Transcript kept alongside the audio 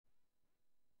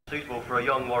suitable for a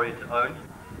young warrior to own.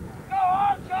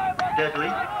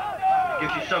 Deadly,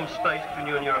 gives you some space between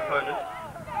you and your opponent,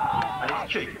 and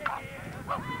it's cheap,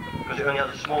 because it only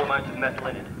has a small amount of metal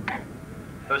in it.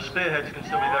 Those spearheads can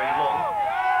still be very long.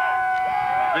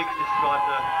 Victrix described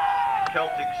the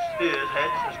Celtic spears'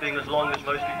 heads as being as long as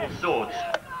most people's swords,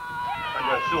 and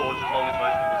their swords as long as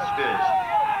most people's spears.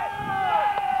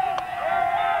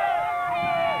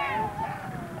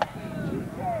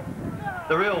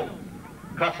 The real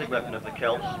classic weapon of the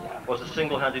Celts was the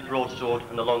single-handed broadsword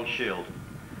and the long shield.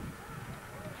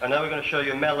 And now we're going to show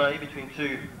you a melee between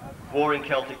two warring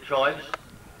Celtic tribes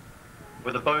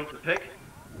with a bone to pick.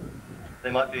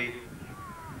 They might be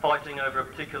fighting over a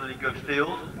particularly good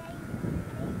field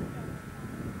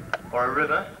or a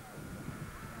river.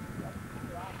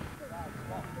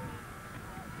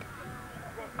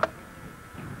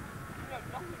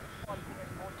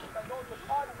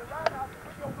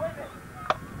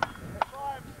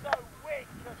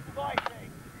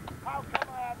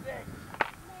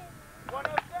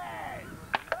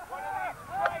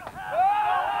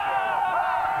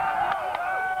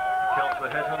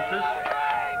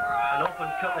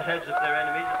 Cut the heads of their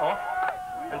enemies off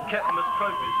and kept them as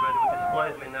trophies where they would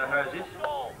display them in their houses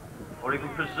or even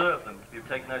preserve them to be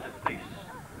taken out at feasts.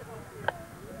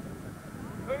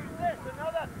 Who's this?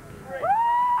 Another trick?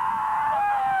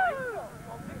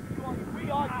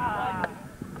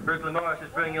 Bruce Morris is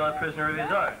bringing on a prisoner of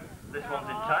his own. This one's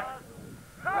intact.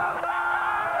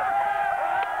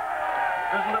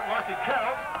 Doesn't look like a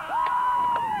Celt.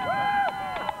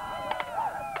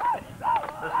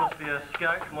 This must be a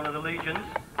scout from one of the legions.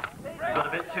 He's got a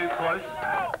bit too close.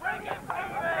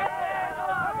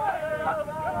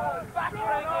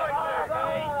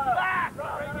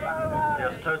 He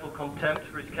has total contempt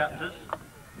for his captors,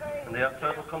 and they have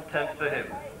total contempt for him.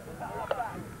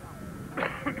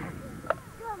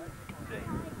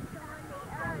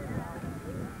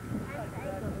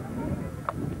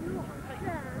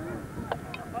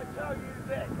 I tell you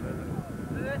this,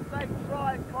 if they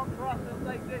try and conquer us as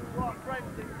they did to our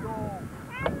friends in Gaul,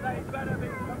 they better be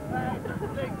prepared to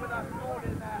stick with a sword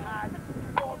in their hand,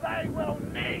 for they will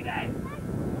need it!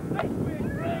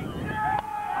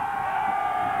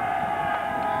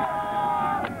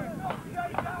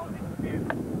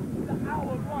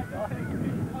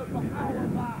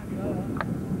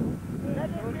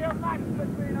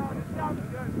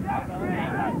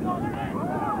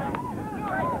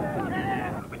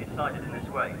 We decided in this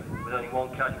way, with only one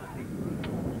casualty.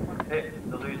 If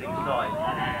the losing side is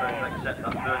going to accept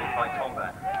that verdict by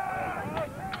combat.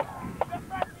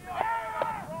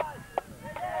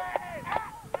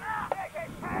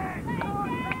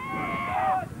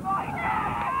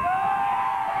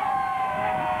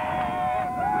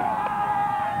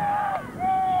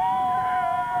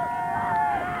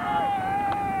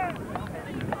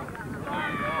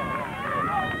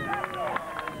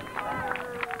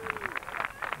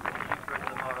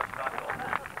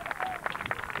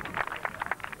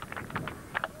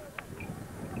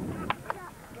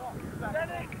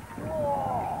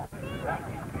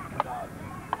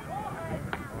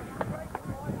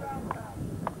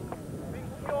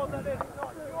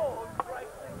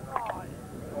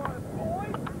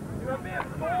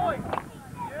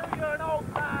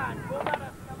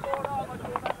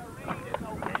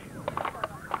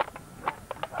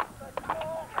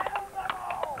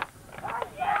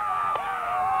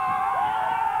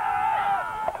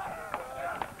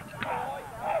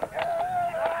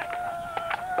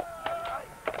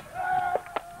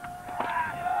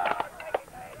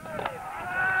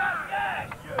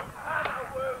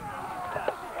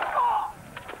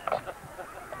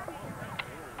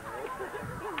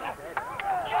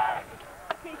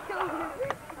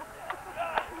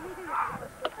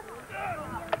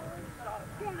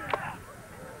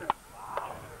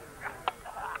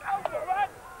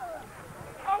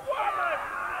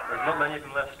 Not many of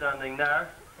them left standing now.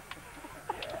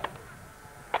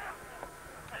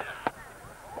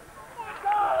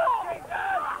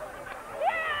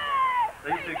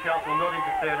 These two Celts will not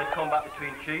interfere in a combat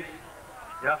between chiefs.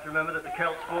 You have to remember that the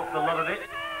Celts fought for the love of it.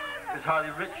 It was highly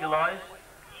ritualized.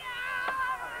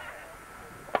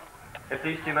 If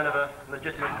these two men have a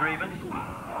legitimate grievance,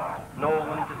 no one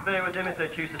will interfere with them if they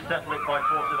choose to settle it by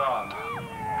force of arms.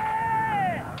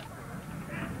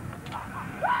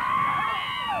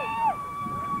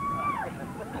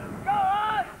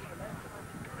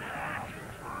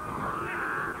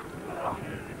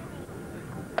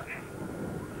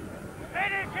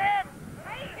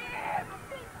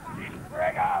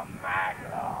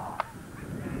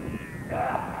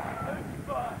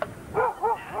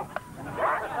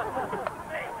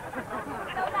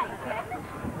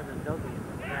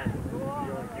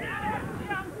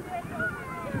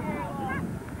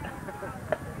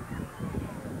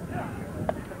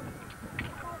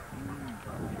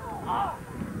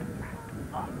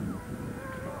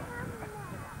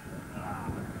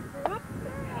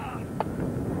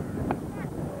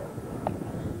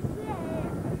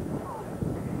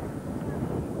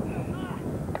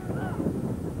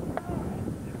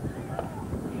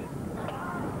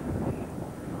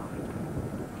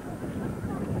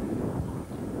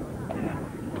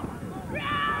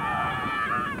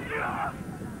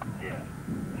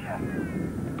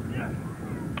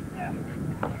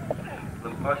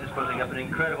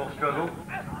 incredible struggle.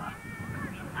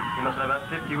 You must have about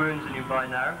 50 wounds in you by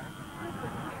now.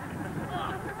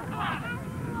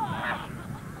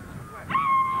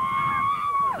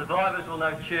 Survivors will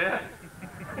now cheer.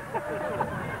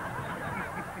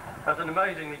 That's an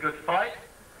amazingly good fight.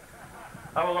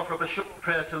 I will offer up a short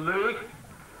prayer to Lugh,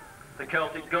 the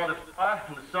Celtic god of fire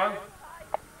and the sun,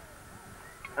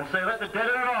 and say, let the dead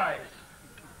arise.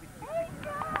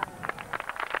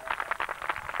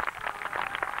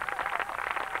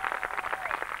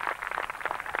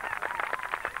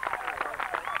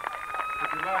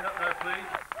 Would you line up now, please?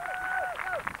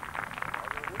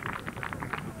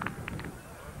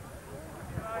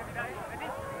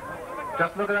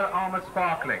 Just look at that armour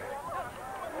sparkling.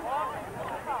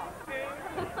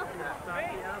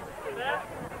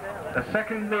 The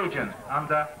Second Legion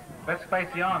under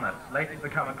Vespasianus, later to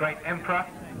become a great emperor,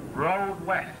 rolled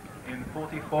west in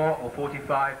 44 or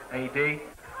 45 AD and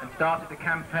started the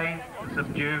campaign to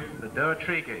subdue the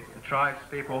Dorset, the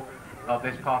tribespeople of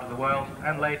this part of the world,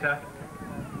 and later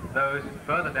those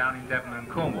further down in Devon and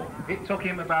Cornwall. It took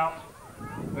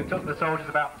the soldiers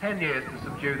about 10 years to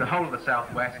subdue the whole of the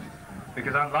southwest,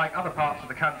 because unlike other parts of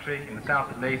the country, in the south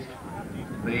at least,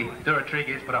 the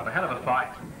Dorset put up a hell of a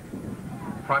fight,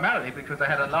 primarily because they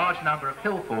had a large number of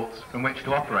hill forts from which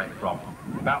to operate from,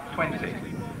 about 20.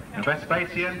 And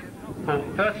Vespasian fought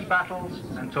 30 battles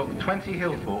and took 20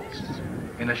 hill forts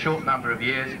in a short number of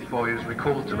years before he was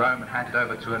recalled to Rome and handed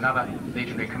over to another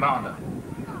legionary commander.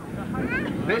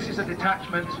 This is a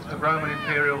detachment of Roman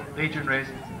imperial legionaries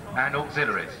and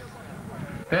auxiliaries.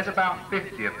 There's about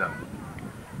 50 of them.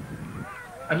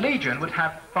 A legion would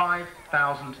have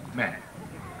 5,000 men,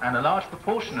 and a large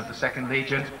proportion of the Second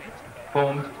Legion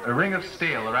formed a ring of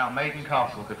steel around Maiden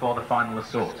Castle before the final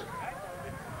assault.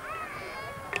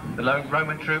 The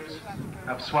Roman troops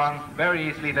have swung very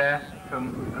easily there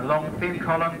from a long thin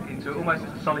column into almost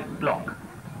a solid block.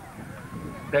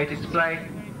 They display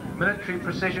military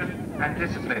precision and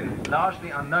discipline, largely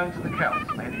unknown to the Celts,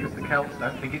 maybe because the Celts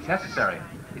don't think it's necessary.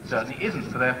 It certainly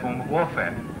isn't for their form of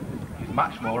warfare. It's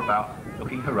much more about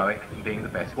looking heroic and being the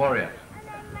best warrior.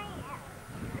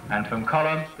 And from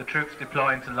column, the troops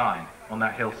deploy into line on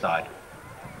that hillside.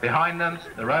 Behind them,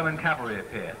 the Roman cavalry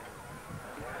appear.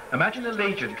 Imagine a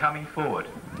legion coming forward,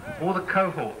 all the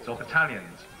cohorts or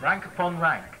battalions, rank upon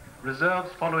rank,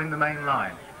 reserves following the main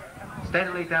line,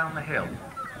 steadily down the hill.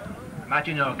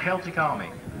 Imagine you're a Celtic army.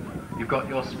 You've got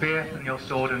your spear and your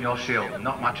sword and your shield and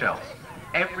not much else.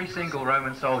 Every single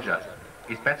Roman soldier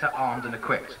is better armed and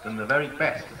equipped than the very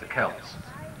best of the Celts.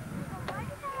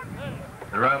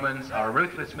 The Romans are a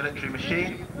ruthless military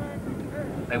machine.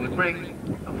 They would bring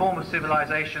a form of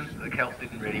civilization that the Celts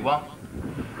didn't really want.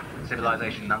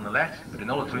 Civilization nonetheless, but in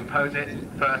order to impose it,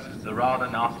 first the rather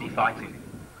nasty fighting.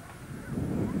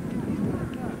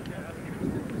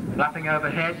 Flapping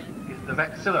overhead is the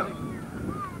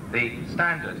vexillum, the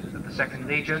standard of the Second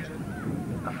Legion,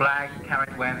 a flag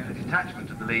carried when a detachment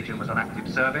of the Legion was on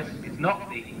active service. It's not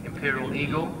the imperial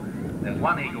eagle. There's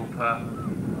one eagle per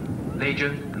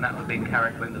Legion, and that was being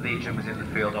carried when the Legion was in the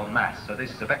field en masse. So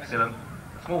this is a vexillum,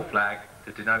 a small flag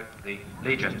to denote the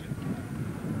Legion.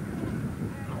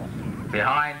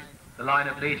 Behind the line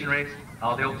of legionaries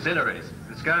are the auxiliaries,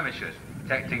 the skirmishers,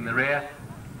 protecting the rear.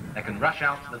 They can rush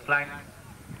out to the flank.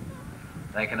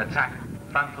 They can attack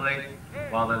frontally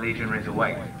while the legionaries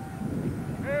await.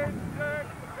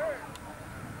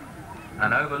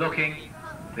 And overlooking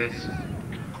this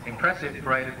impressive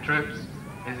parade of troops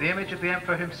is the image of the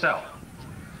Emperor himself.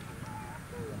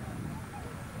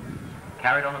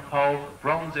 Carried on a pole,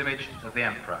 bronze image of the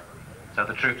Emperor, so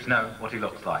the troops know what he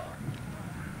looks like.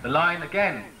 The line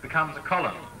again becomes a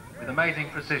column with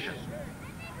amazing precision.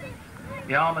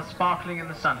 The armour sparkling in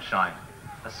the sunshine,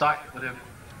 a sight that would have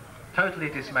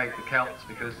totally dismayed the Celts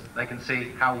because they can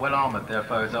see how well armoured their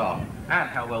foes are and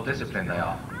how well disciplined they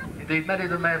are. Indeed, many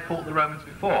of them may have fought the Romans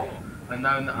before and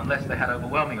known that unless they had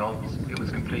overwhelming odds, it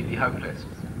was completely hopeless.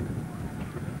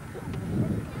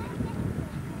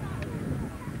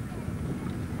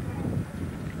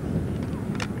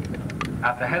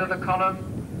 At the head of the column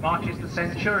marches the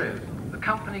centurion, the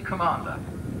company commander.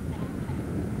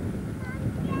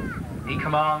 He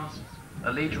commands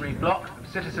a legionary block of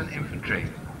citizen infantry,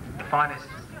 the finest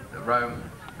that Rome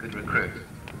could recruit.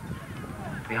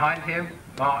 Behind him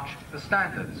march the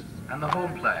standards and the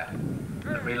horn player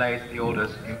that relays the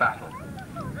orders in battle.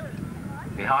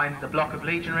 Behind the block of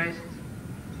legionaries,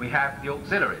 we have the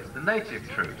auxiliaries, the native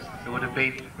troops who would have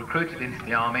been recruited into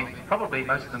the army, probably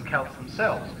most of them Celts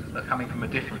themselves, but coming from a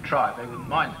different tribe. They wouldn't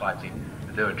mind fighting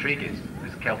the Dorset,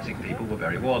 because Celtic people were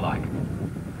very warlike.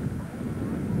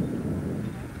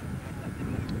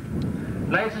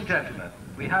 Ladies and gentlemen,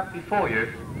 we have before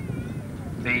you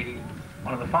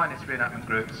one of the finest reenactment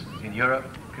groups in Europe,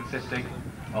 consisting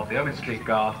of the Ermine Street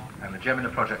Guard and the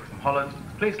Gemina Project from Holland.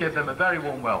 Please give them a very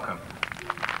warm welcome.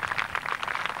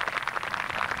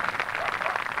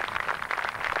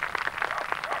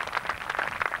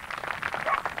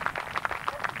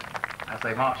 As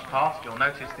they march past, you'll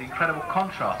notice the incredible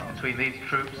contrast between these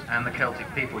troops and the Celtic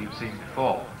people you've seen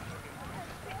before.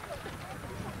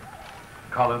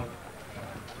 The column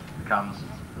becomes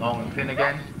long and thin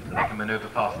again, so they can manoeuvre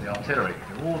past the artillery.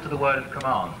 They're all to the word of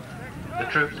command. The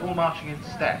troops all marching in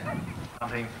step,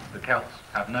 something the Celts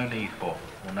have no need for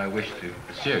or no wish to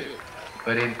pursue.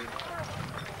 But in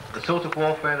the sort of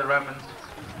warfare the Romans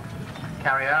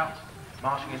carry out,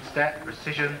 marching in step,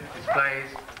 precision, displays,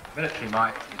 military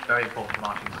might is very important to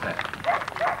marching step.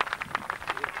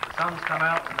 The sun's come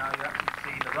out and now you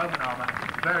actually see the Roman armour at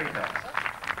its very best.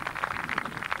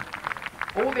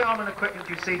 All the armour and equipment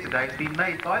you see today has been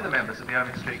made by the members of the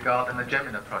Ermine Street Guard and the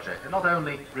Gemina Project. They're not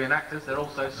only reenactors, they're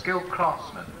also skilled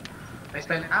craftsmen. They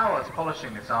spend hours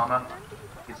polishing this armour.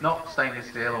 It's not stainless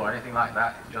steel or anything like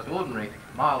that, it's just ordinary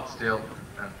mild steel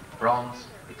and bronze.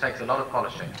 It takes a lot of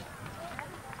polishing.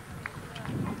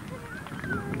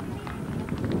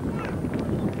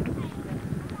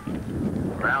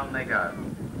 Round they go,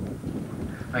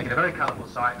 making a very colourful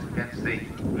sight against the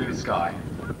blue sky.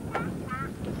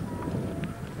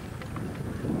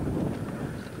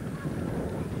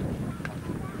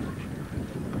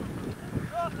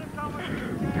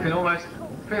 You can almost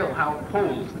feel how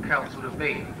appalled the Celts would have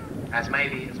been, as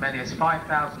maybe as many as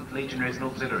 5,000 legionaries and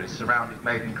auxiliaries surrounded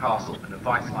Maiden Castle in a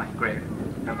vice-like grip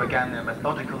and began their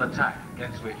methodical attack,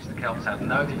 against which the Celts had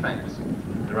no defence.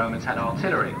 The Romans had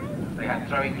artillery, they had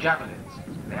throwing javelins,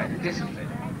 they had discipline.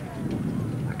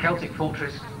 The Celtic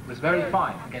fortress was very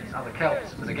fine against other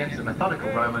Celts, but against the methodical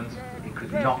Romans it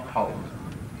could not hold.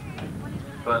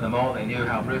 Furthermore, they knew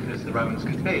how ruthless the Romans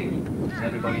could be. As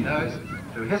everybody knows,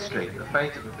 through history, the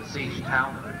fate of a besieged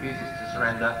town that refuses to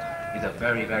surrender is a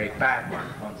very, very bad one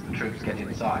once the troops get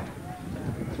inside.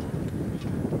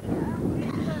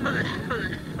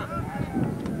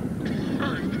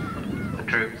 The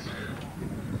troops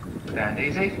stand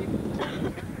easy,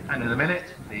 and in a minute,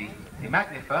 the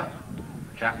magnifer,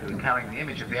 the chap who is carrying the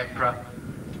image of the Emperor,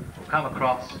 will come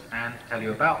across and tell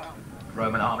you about the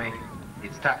Roman army,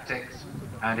 its tactics,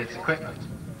 and its equipment.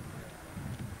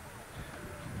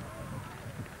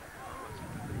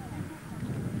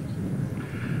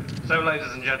 So,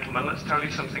 ladies and gentlemen, let's tell you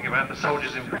something about the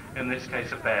soldiers in this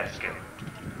case of bearskin.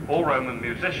 All Roman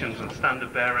musicians and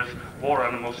standard bearers wore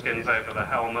animal skins over the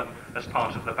helmet as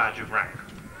part of the badge of rank.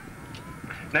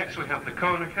 Next we have the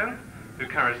cornican, who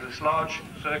carries this large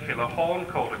circular horn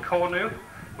called a cornu,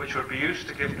 which would be used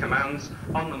to give commands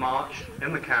on the march,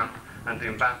 in the camp, and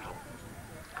in battle.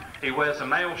 He wears a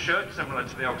mail shirt similar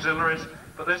to the auxiliaries,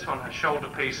 but this one has shoulder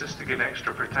pieces to give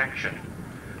extra protection.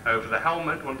 Over the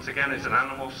helmet, once again, is an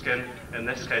animal skin, in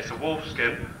this case a wolf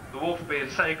skin, the wolf being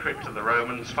sacred to the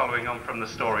Romans, following on from the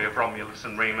story of Romulus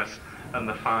and Remus and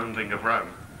the founding of Rome.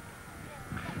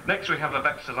 Next we have a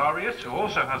Silures, who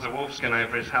also has a wolf skin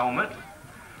over his helmet.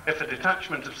 If a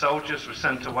detachment of soldiers was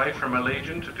sent away from a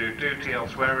legion to do duty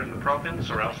elsewhere in the province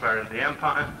or elsewhere in the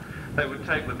empire, they would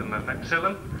take with them a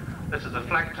vexillum. This is a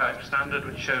flag-type standard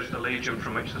which shows the legion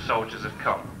from which the soldiers have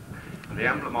come. The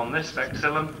emblem on this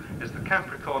vexillum is the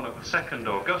Capricorn of the 2nd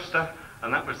Augusta,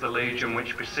 and that was the legion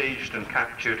which besieged and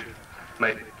captured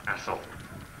Maiden Castle.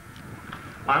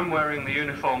 I'm wearing the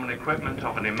uniform and equipment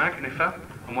of an imagnifer,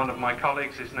 and one of my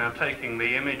colleagues is now taking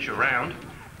the image around.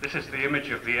 This is the image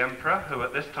of the Emperor, who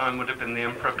at this time would have been the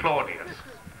Emperor Claudius.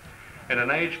 In an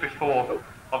age before,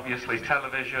 obviously,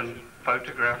 television,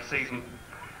 photographs, even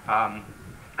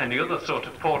any other sort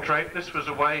of portrait, this was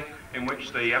a way in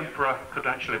which the emperor could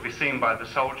actually be seen by the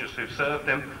soldiers who served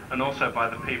him and also by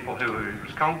the people who he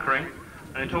was conquering,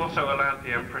 and it also allowed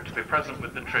the emperor to be present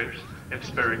with the troops if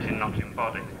spirited, not in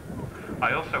body.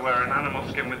 I also wear an animal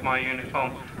skin with my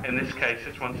uniform. In this case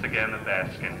it's once again a bear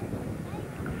skin.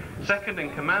 Second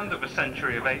in command of a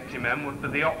century of 80 men would be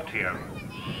the optio.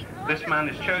 This man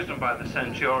is chosen by the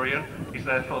centurion, he's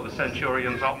therefore the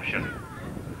centurion's option.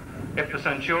 If the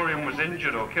centurion was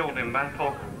injured or killed in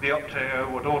battle, the optio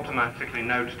would automatically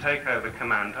know to take over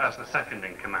command as the second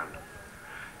in command.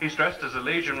 He's dressed as a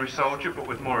legionary soldier but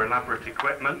with more elaborate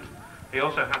equipment. He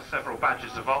also has several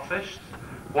badges of office.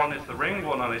 One is the ring,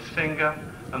 one on his finger,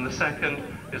 and the second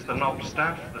is the knob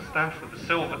staff, the staff with the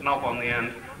silvered knob on the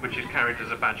end, which is carried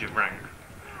as a badge of rank.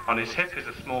 On his hip is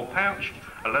a small pouch,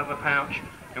 a leather pouch,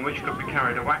 in which could be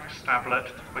carried a wax tablet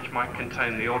which might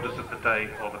contain the orders of the day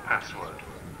or the password.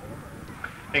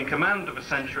 In command of a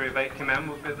century of 80 men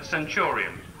would be the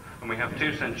centurion, and we have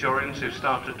 2 centurions who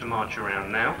started to march around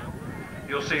now.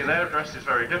 You'll see their dress is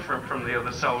very different from the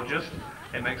other soldiers.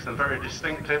 It makes them very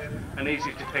distinctive and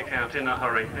easy to pick out in a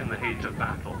hurry in the heat of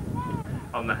battle.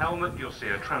 On the helmet you'll see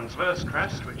a transverse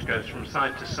crest which goes from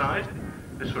side to side.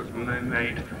 This would be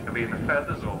made of either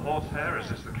feathers or horsehair, as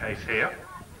is the case here.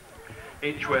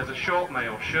 Each wears a short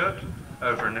mail shirt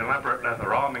over an elaborate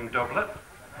leather arming doublet.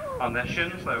 On their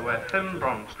shins they wear thin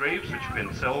bronze greaves which have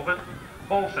been silvered.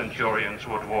 All centurions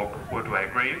would wear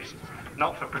greaves,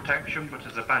 not for protection but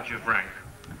as a badge of rank.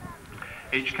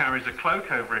 Each carries a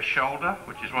cloak over his shoulder,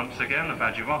 which is once again a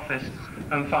badge of office,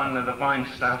 and finally the vine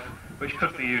staff, which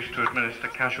could be used to administer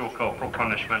casual corporal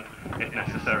punishment if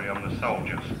necessary on the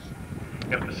soldiers.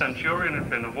 If the centurion had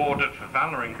been awarded for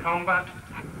valour in combat,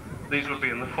 these would be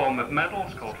in the form of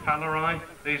medals called phalarai.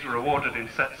 These were awarded in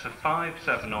sets of 5,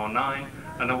 7 or 9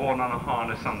 and are worn on a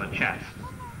harness on the chest.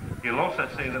 You'll also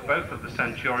see that both of the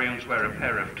centurions wear a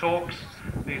pair of torques.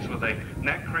 These were the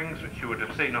neck rings which you would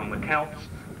have seen on the Celts.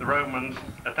 The Romans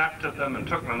adapted them and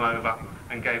took them over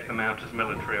and gave them out as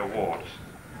military awards.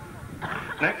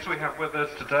 Next we have with us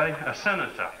today a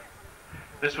senator.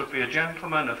 This would be a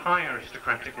gentleman of high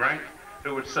aristocratic rank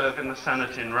who would serve in the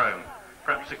Senate in Rome,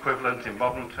 perhaps equivalent in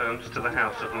modern terms to the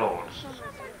House of Lords.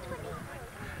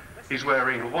 He's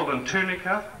wearing a woolen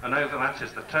tunica, and over that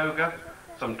is the toga,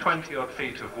 some 20-odd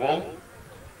feet of wool,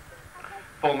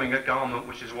 forming a garment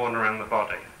which is worn around the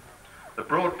body. The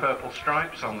broad purple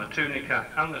stripes on the tunica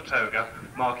and the toga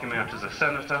mark him out as a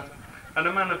senator, and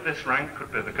a man of this rank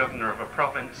could be the governor of a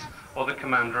province or the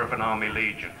commander of an army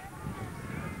legion.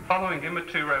 Following him are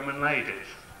 2 Roman ladies.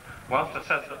 Whilst I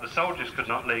said that the soldiers could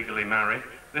not legally marry,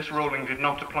 this ruling did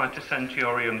not apply to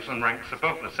centurions and ranks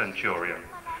above the centurion.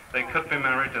 They could be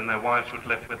married and their wives would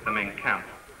live with them in camp.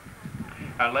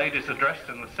 Our ladies are dressed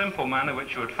in the simple manner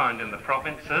which you would find in the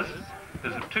provinces.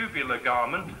 There's a tubular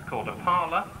garment called a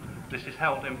parla. This is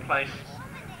held in place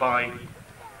by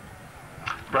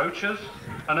brooches,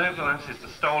 and over that is the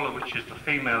stola, which is the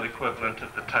female equivalent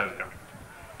of the toga.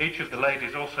 Each of the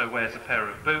ladies also wears a pair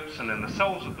of boots, and in the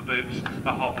soles of the boots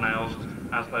are hobnails,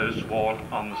 as those worn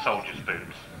on the soldiers'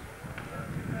 boots.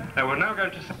 Now we're now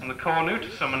going to sit in the cornu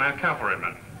to summon our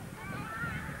cavalrymen.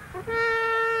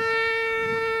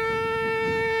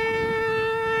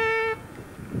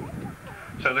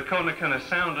 So the cornu has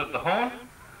sounded the horn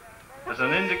as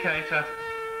an indicator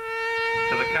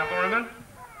to the cavalrymen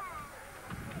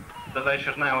that they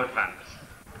should now advance.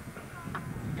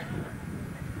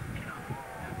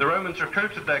 The Romans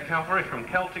recruited their cavalry from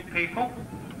Celtic people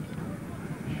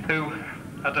who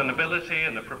had an ability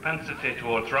and a propensity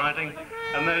towards riding,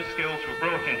 and those skills were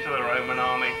brought into the Roman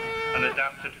army and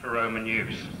adapted for Roman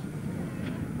use.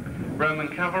 Roman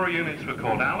cavalry units were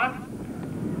called ala,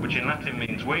 which in Latin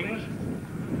means wings,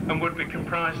 and would be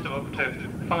comprised of up to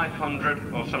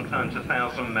 500 or sometimes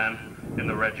 1,000 men in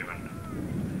the regiment.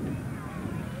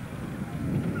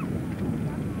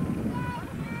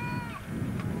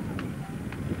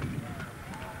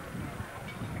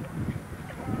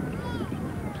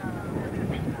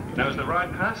 Now as they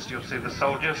ride past, you'll see the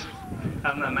soldiers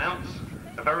and their mounts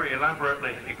are very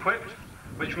elaborately equipped,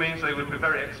 which means they would be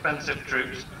very expensive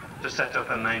troops to set up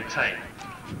and maintain.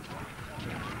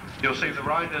 You'll see the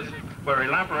riders wear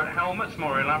elaborate helmets,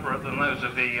 more elaborate than those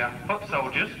of the foot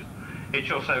soldiers.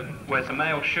 Each also wears a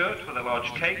mail shirt with a large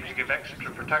cape to give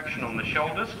extra protection on the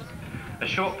shoulders, a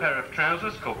short pair of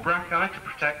trousers called bracci to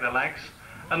protect their legs,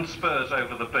 and spurs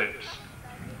over the boots.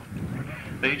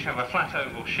 They each have a flat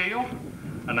oval shield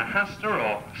and a hasta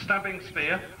or stabbing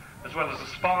spear, as well as a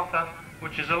sparta,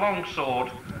 which is a long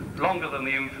sword, longer than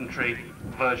the infantry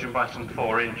version by some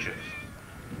 4 inches.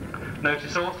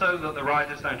 Notice also that the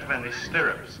riders don't have any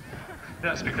stirrups.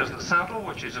 That's because the saddle,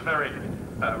 which is a very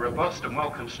robust and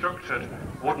well-constructed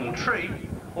wooden tree,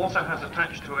 also has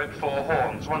attached to it 4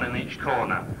 horns, 1 in each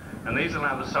corner, and these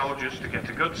allow the soldiers to get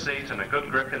a good seat and a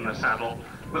good grip in the saddle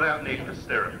without need for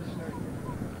stirrups.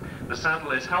 The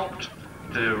saddle is helped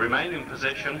to remain in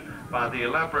position by the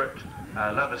elaborate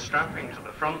leather strapping to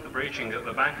the front, the breeching at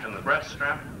the back and the breast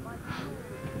strap,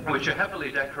 which are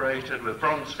heavily decorated with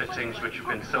bronze fittings which have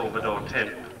been silvered or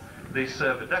tinned. These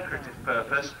serve a decorative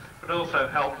purpose, but also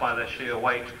help by their sheer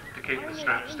weight to keep the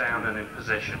straps down and in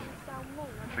position.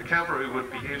 The cavalry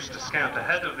would be used to scout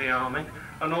ahead of the army,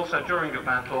 and also during a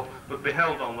battle would be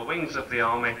held on the wings of the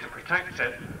army to protect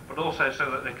it, but also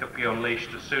so that they could be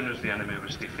unleashed as soon as the enemy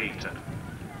was defeated.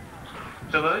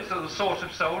 So those are the sort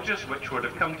of soldiers which would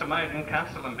have come to Maiden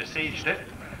Castle and besieged it,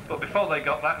 but before they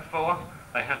got that far,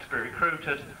 they had to be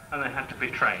recruited and they had to be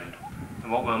trained.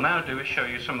 And what we'll now do is show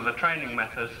you some of the training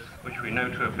methods which we know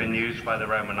to have been used by the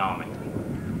Roman army.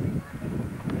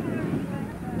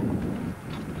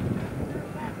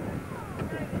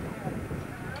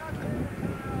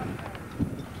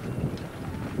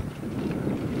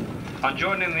 On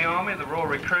joining the army, the raw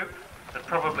recruit had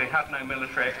probably had no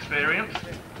military experience.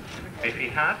 If he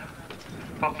had,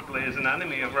 possibly as an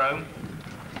enemy of Rome,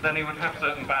 then he would have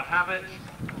certain bad habits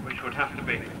which would have to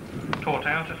be taught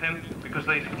out of him because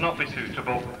these would not be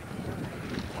suitable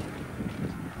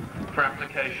for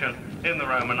application in the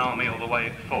Roman army or the way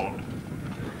it fought.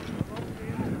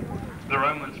 The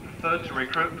Romans preferred to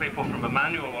recruit people from a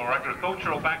manual or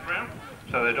agricultural background,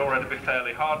 so they'd already be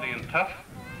fairly hardy and tough,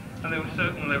 and there were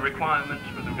certainly requirements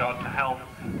with regard to health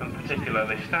and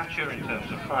particularly stature in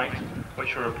terms of height,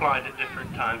 which were applied at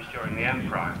different times during the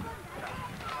empire.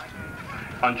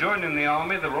 On joining the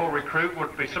army, the raw recruit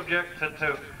would be subjected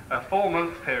to a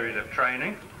 4-month period of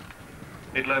training.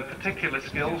 He'd learn particular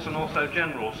skills and also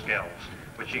general skills,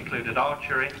 which included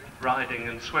archery, riding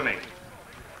and swimming.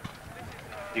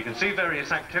 You can see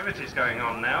various activities going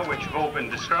on now, which have all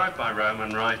been described by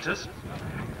Roman writers.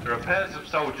 There are pairs of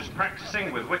soldiers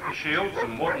practicing with wicker shields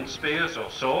and wooden spears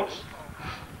or swords.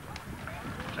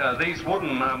 These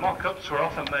wooden mock-ups were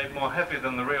often made more heavy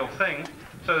than the real thing,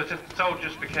 so that if the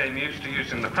soldiers became used to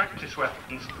using the practice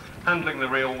weapons, handling the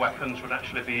real weapons would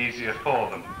actually be easier for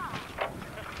them.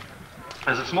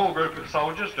 There's a small group of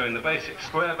soldiers doing the basic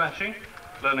square bashing,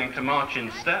 learning to march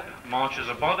in step, march as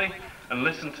a body, and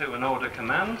listen to and order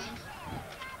commands.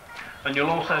 And you'll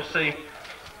also see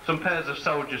some pairs of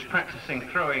soldiers practicing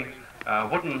throwing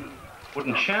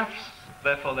wooden shafts,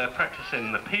 therefore they're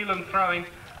practicing the pilum throwing,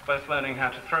 both learning how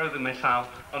to throw the missile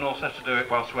and also to do it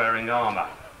whilst wearing armour.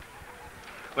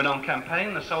 When on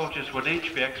campaign, the soldiers would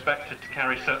each be expected to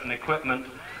carry certain equipment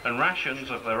and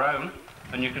rations of their own,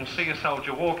 and you can see a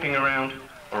soldier walking around,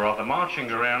 or rather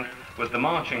marching around, with the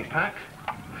marching pack,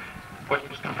 which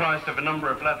was comprised of a number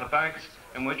of leather bags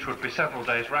in which would be several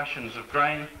days' rations of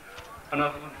grain, and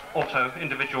also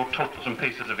individual tools and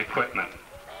pieces of equipment.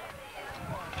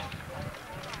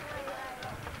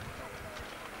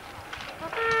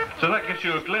 So that gives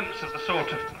you a glimpse of the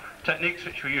sort of techniques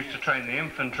which we use to train the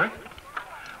infantry.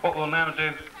 What we'll now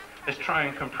do is try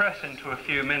and compress into a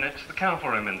few minutes the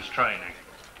cavalryman's training,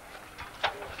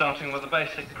 starting with a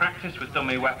basic practice with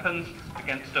dummy weapons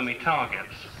against dummy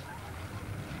targets.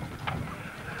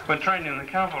 When training the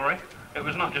cavalry, it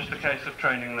was not just a case of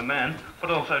training the men, but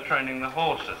also training the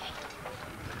horses.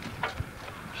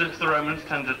 Since the Romans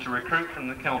tended to recruit from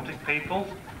the Celtic peoples,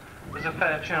 there's a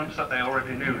fair chance that they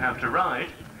already knew how to ride,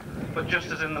 but just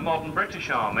as in the modern British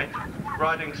Army,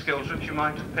 riding skills which you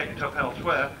might have picked up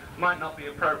elsewhere might not be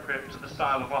appropriate to the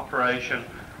style of operation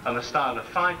and the style of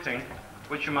fighting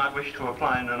which you might wish to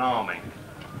apply in an army.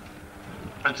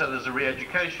 And so there's a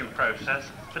re-education process,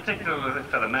 particularly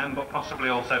for the men, but possibly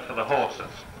also for the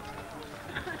horses.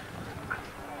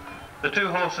 The two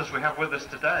horses we have with us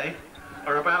today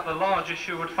are about the largest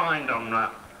you would find on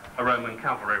a Roman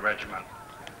cavalry regiment.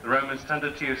 The Romans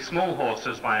tended to use small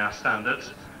horses by our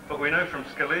standards, but we know from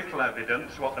skeletal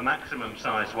evidence what the maximum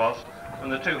size was,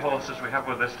 and the two horses we have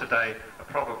with us today are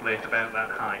probably at about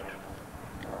that height.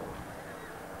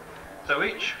 So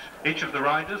each of the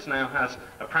riders now has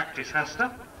a practice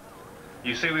hasta.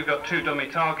 You see we've got two dummy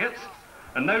targets,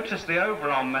 and notice the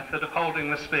overarm method of holding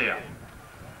the spear.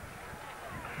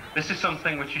 This is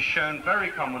something which is shown very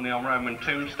commonly on Roman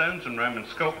tombstones and Roman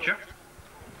sculpture.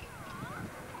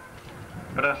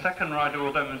 But our second rider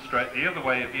will demonstrate the other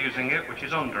way of using it, which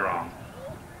is underarm.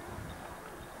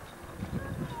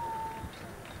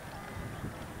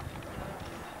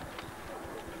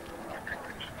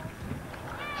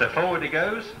 So forward he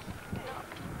goes.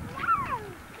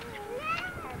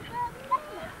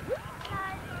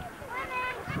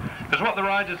 Because what the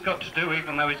rider's got to do,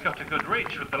 even though he's got a good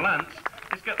reach with the lance,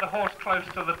 is get the horse close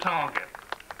to the target.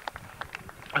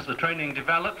 As the training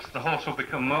develops, the horse will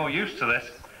become more used to this,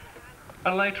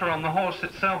 and later on the horse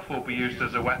itself will be used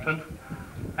as a weapon,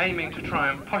 aiming to try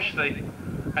and push the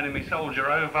enemy soldier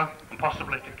over and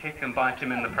possibly to kick and bite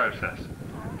him in the process.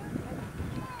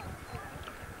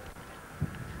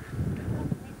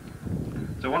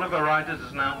 So one of our riders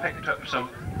has now picked up some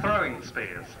throwing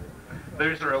spears.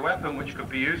 These are a weapon which could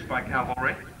be used by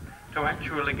cavalry to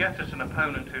actually get at an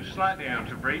opponent who's slightly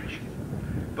out of reach,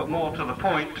 but more to the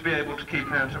point, to be able to keep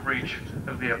out of reach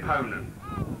of the opponent.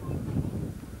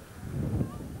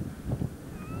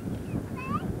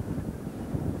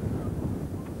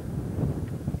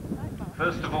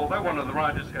 First of all, though, one of the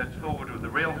riders goes forward with the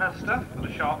real hasta at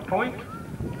a sharp point,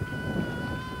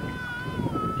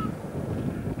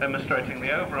 demonstrating the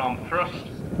overarm thrust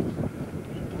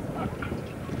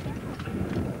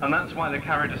And that's why they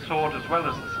carried a sword as well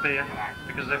as the spear,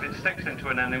 because if it sticks into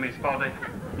an enemy's body,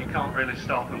 you can't really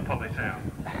stop and pull it out.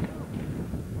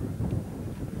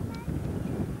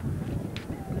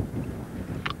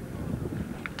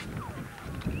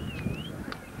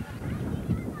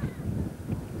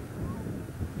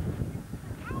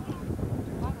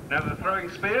 Now they're throwing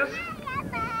spears,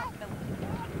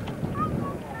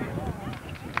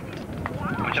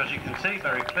 which, as you can see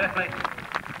very clearly,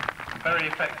 very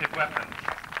effective weapons.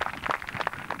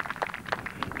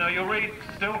 Now you'll read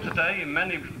still today in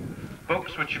many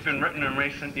books which have been written in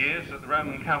recent years that the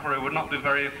Roman cavalry would not be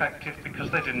very effective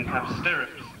because they didn't have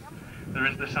stirrups. There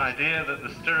is this idea that the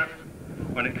stirrup,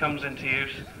 when it comes into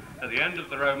use at the end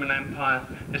of the Roman Empire,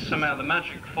 is somehow the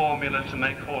magic formula to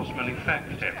make horsemen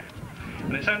effective.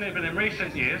 And it's only been in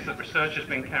recent years that research has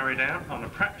been carried out on a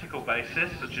practical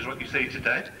basis, such as what you see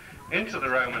today, into the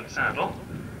Roman saddle,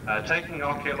 taking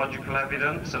archaeological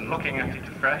evidence and looking at it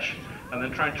afresh, and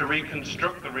then trying to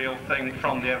reconstruct the real thing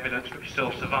from the evidence which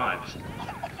still survives.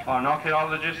 An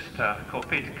archaeologist called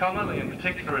Peter Connolly in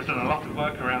particular has done a lot of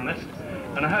work around this,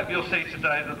 and I hope you'll see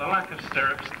today that the lack of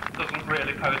stirrups doesn't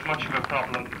really pose much of a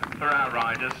problem for our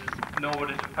riders, nor would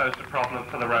it have posed a problem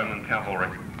for the Roman cavalry.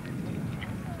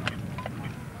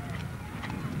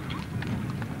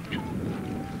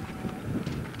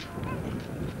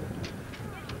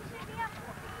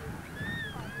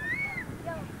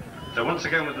 So once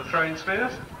again with the throwing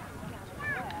spears.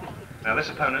 Now this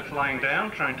opponent's lying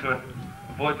down, trying to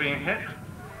avoid being hit.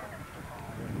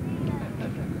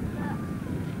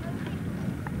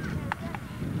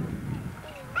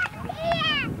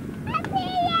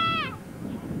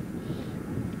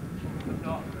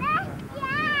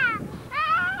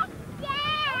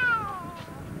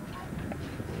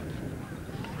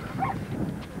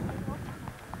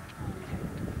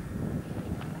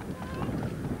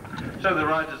 So the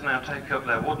riders now take up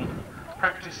their wooden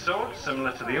practice swords,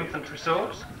 similar to the infantry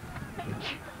swords.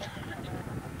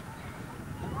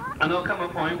 And there'll come a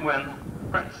point when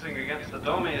practicing against the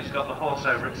dummy has got the horse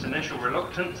over its initial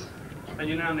reluctance, and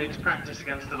you now need to practice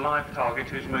against a live target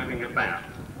who's moving about.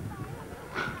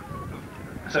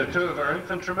 So two of our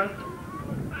infantrymen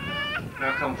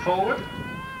now come forward.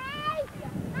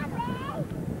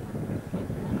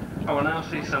 I will now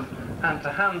see some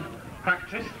hand-to-hand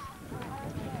practice.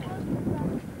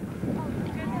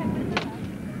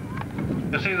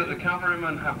 You'll see that the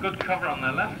cavalrymen have good cover on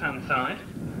their left-hand side,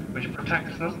 which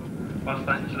protects them, whilst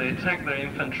they actually attack their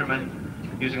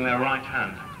infantrymen using their right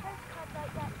hand.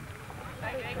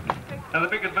 Now the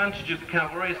big advantage of the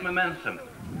cavalry is momentum.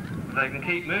 If they can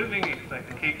keep moving, if they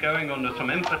can keep going under some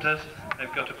impetus,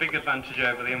 they've got a big advantage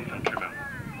over the infantrymen.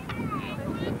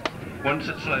 Once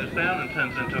it slows down and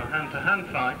turns into a hand-to-hand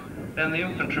fight, then the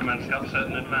infantryman's got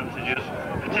certain advantages,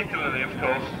 particularly, of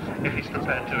course, if he's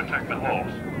prepared to attack the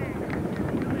horse.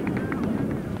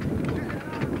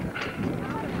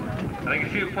 I think a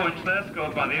few points there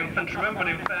scored by the infantrymen, but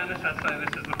in fairness, I'd say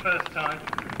this is the first time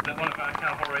that one of our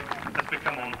cavalry has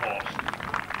become on horse.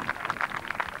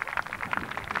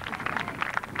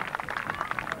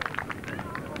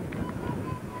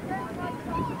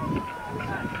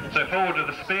 So forward with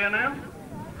the spear now.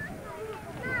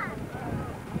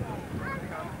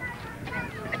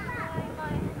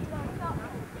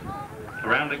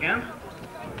 Around again.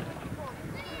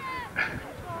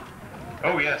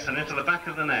 Oh yes, and into the back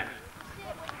of the neck.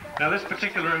 Now this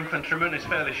particular infantryman is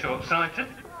fairly short-sighted,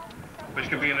 which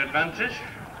can be an advantage.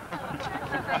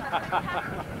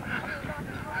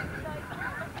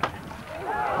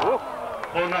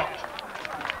 Or not.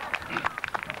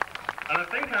 And I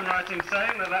think I'm right in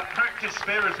saying that that practice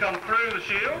spear has gone through the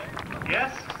shield.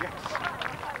 Yes?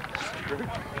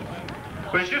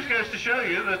 Which just goes to show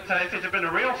you that if it had been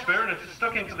a real spear and it had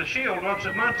stuck into the shield, once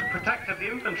it might have protected the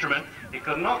infantryman, he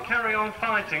could not carry on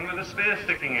fighting with a spear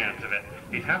sticking out of it.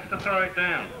 He'd have to throw it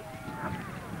down.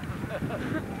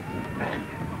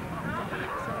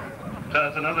 So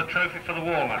that's another trophy for the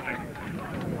wall, I think.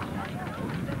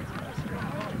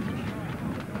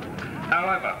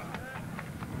 However,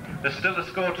 there's still a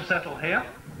score to settle here.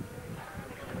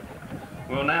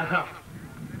 We'll now have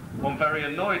one very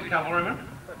annoyed cavalryman.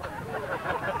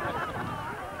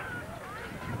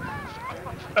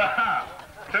 Aha!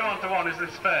 2-on-1, is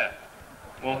this fair?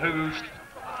 Well, who's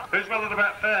bothered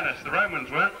about fairness? The Romans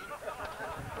weren't.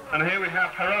 And here we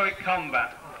have heroic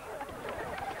combat.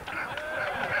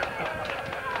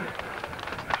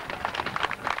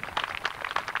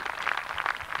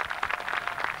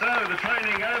 So, the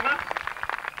training over.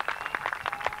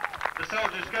 The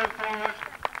soldiers go forward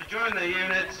to join their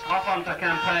units, off onto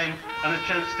campaign, and a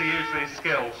chance to use these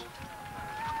skills.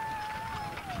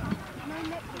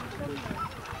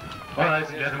 Well, ladies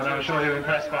and gentlemen, I'm sure you're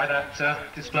impressed by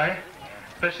that display,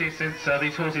 especially since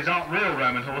these horses aren't real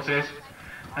Roman horses,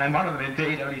 and one of them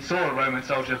indeed only saw a Roman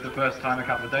soldier for the first time a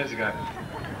couple of days ago.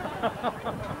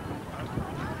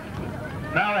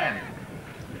 Now then,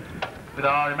 with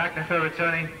our Magnifer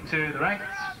returning to the ranks,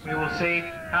 we will see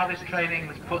how this training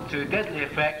was put to deadly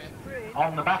effect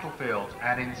on the battlefield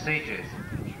and in sieges.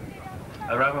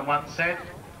 A Roman once said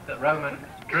that Roman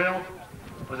drill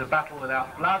was a battle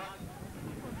without blood,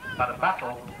 but a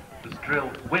battle was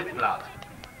drilled with blood.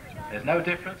 There's no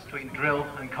difference between drill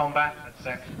and combat,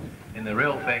 except in the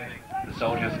real thing, the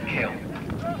soldiers kill.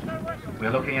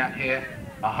 We're looking at here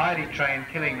a highly trained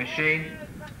killing machine,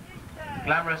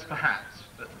 glamorous perhaps,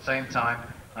 but at the same time,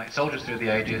 like soldiers through the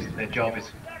ages, their job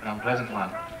is an unpleasant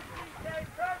one.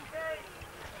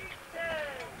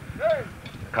 The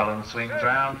column swings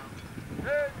round,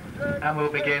 and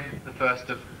we'll begin the first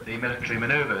of the military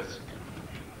manoeuvres.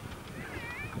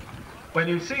 When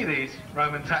you see these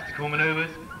Roman tactical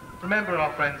manoeuvres, remember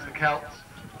our friends the Celts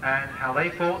and how they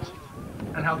fought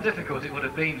and how difficult it would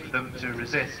have been for them to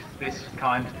resist this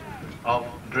kind of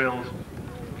drilled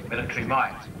military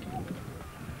might.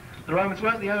 The Romans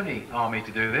weren't the only army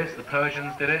to do this. The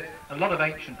Persians did it. A lot of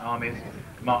ancient armies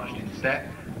marched in step,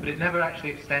 but it never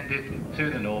actually extended to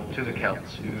the north, to the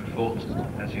Celts, who fought,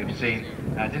 as you've seen,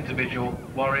 as individual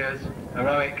warriors,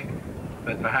 heroic,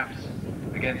 but perhaps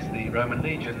against the Roman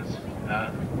legions,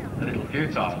 a little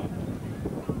futile.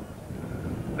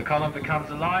 The column becomes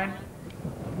a line,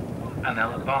 and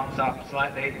they'll advance up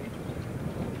slightly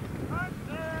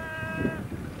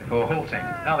before halting.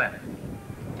 Now then,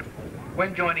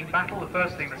 when joining battle, the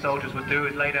first thing the soldiers would do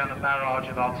is lay down a barrage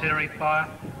of artillery fire,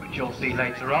 which you'll see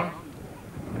later on.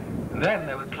 And then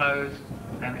they would close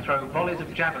and throw volleys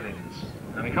of javelins.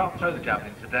 Now we can't throw the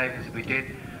javelins today, because if we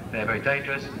did, they're very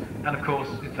dangerous. And of course,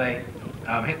 if they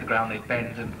hit the ground, they'd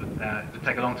bend, and it would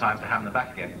take a long time to hammer them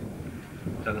back again.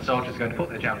 So the soldiers are going to put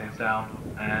their javelins down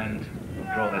and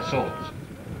draw their swords.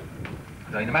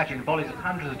 So you can imagine volleys of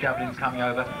hundreds of javelins coming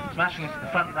over, smashing into the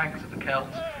front ranks of the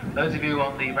Celts. Those of you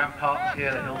on the ramparts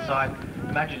here, the hillside,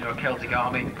 imagine you're a Celtic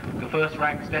army. The first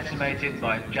ranks decimated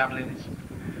by javelins,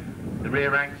 the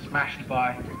rear ranks smashed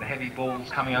by the heavy balls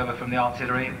coming over from the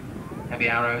artillery, heavy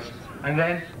arrows, and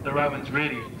then the Romans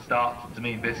really start to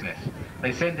mean business.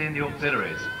 They send in the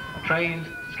auxiliaries, trained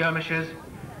skirmishers,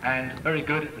 and very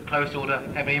good at the close order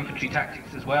heavy infantry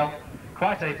tactics as well.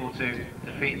 Quite able to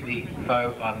defeat the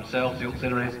foe by themselves. The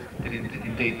auxiliaries did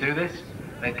indeed do this.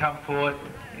 They'd come forward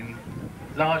in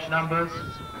large numbers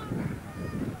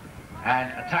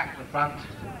and attack the front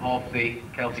of the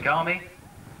Celtic army,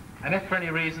 and if for any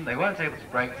reason they weren't able to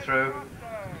break through,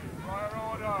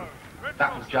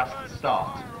 that was just the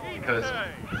start, because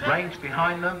ranged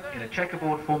behind them in a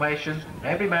checkerboard formation,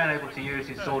 every man able to use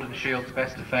his sword and shield to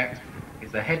best effect,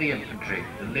 is the heavy infantry,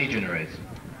 the legionaries.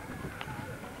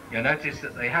 You'll notice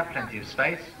that they have plenty of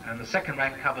space, and the second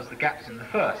rank covers the gaps in the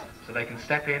first, so they can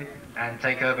step in and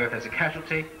take over if there's a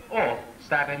casualty, or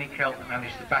stab any Celt that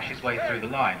manages to bash his way through the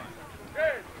line.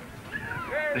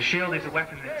 The shield is a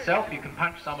weapon in itself. You can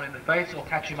punch someone in the face or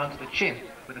catch him under the chin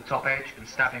with the top edge and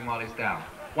stab him while he's down.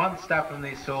 One stab from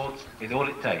these swords is all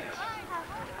it takes.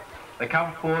 They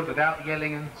come forward without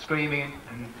yelling and screaming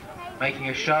and making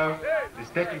a show. This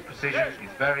deadly precision is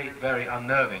very, very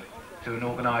unnerving to an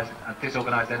organised and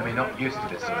disorganised enemy not used to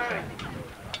this sort of thing.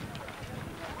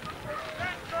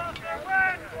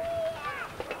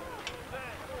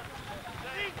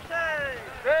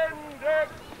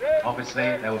 Obviously,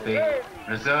 there will be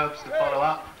reserves to follow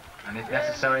up, and if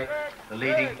necessary, the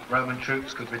leading Roman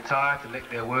troops could retire to lick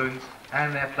their wounds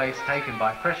and their place taken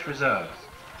by fresh reserves.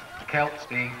 The Celts,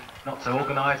 being not so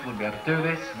organised, wouldn't be able to do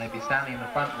this, and they'd be standing in the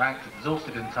front ranks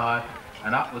exhausted and tired,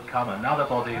 and up would come another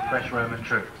body of fresh Roman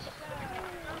troops.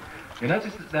 You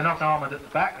notice that they're not armoured at the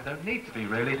back. They don't need to be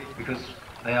really, because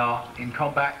they are in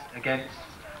combat against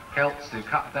Celts who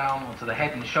cut down onto the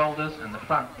head and shoulders and the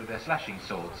front with their slashing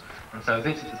swords. And so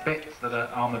this is the bits that are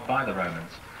armoured by the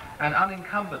Romans. And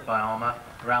unencumbered by armour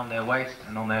around their waist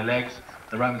and on their legs,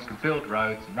 the Romans could build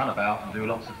roads and run about and do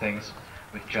lots of things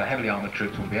which heavily armoured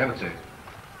troops wouldn't be able to.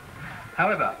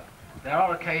 However, there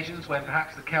are occasions when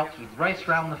perhaps the Celts would race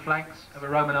round the flanks of a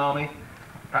Roman army.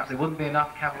 Perhaps there wouldn't be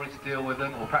enough cavalry to deal with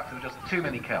them, or perhaps there were just too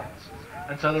many Celts.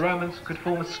 And so the Romans could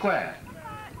form a square.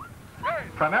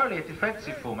 Primarily a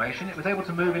defensive formation, it was able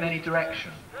to move in any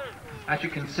direction. As you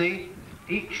can see,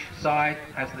 each side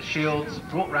has the shields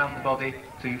brought round the body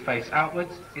to face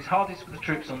outwards. It's hardest for the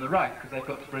troops on the right, because they've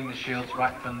got to bring the shields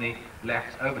right from the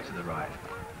left over to the right.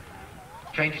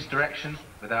 Changes direction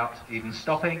without even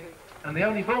stopping, and the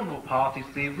only vulnerable part is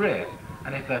the rear,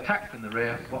 and if they're attacked from the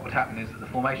rear, what would happen is that the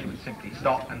formation would simply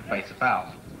stop and face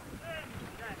about.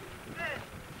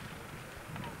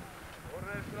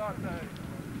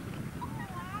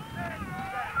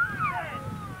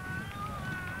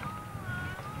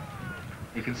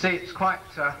 You can see it's quite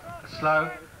a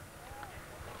slow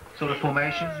sort of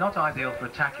formation, not ideal for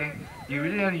attacking. You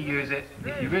really only use it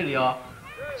if you really are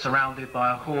surrounded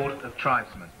by a horde of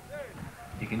tribesmen.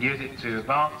 You can use it to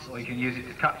advance, or you can use it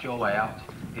to cut your way out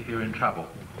if you're in trouble.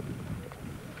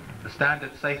 The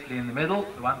standards safely in the middle.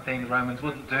 The one thing the Romans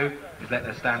wouldn't do is let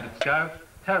their standards go.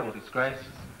 Terrible disgrace.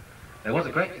 There was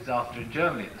a great disaster in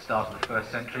Germany at the start of the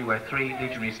 1st century where 3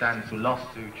 legionary standards were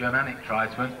lost to Germanic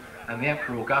tribesmen, and the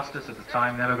Emperor Augustus at the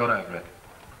time never got over it.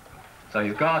 So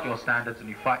you guard your standards and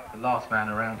you fight the last man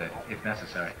around it, if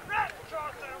necessary.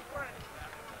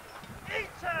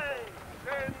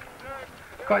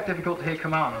 Quite difficult to hear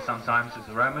commands sometimes as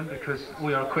a Roman, because all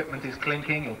your equipment is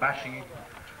clinking or bashing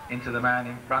into the man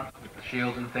in front with the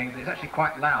shield and things. It's actually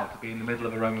quite loud to be in the middle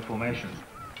of a Roman formation.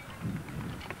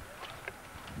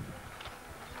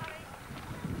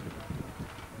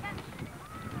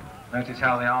 Notice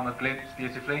how the armour glints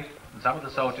beautifully. And some of the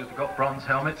soldiers have got bronze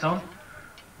helmets on.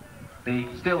 The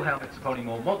steel helmets are probably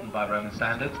more modern by Roman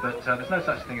standards, but there's no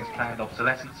such thing as planned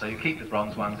obsolescence, so you keep the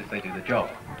bronze ones if they do the job.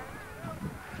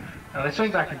 Now they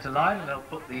swing back into line and they'll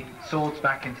put the swords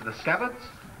back into the scabbards.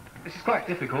 This is quite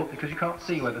difficult because you can't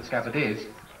see where the scabbard is,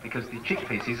 because the cheek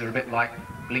pieces are a bit like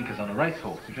blinkers on a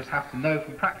racehorse. You just have to know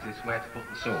from practice where to put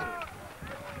the sword.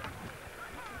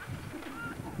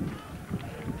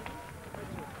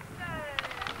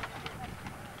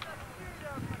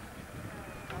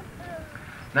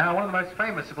 Now, one of the most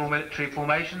famous of all military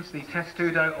formations, the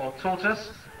testudo or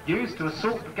tortoise, used to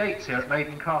assault the gates here at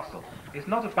Maiden Castle. It's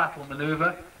not a battle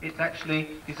manoeuvre, it's actually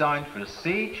designed for a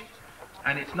siege,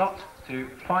 and it's not to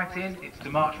fight in, it's to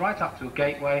march right up to a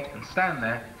gateway and stand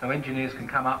there so engineers can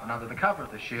come up and under the cover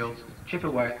of the shields, chip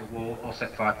away at the wall or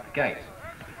set fire to the gate.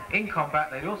 In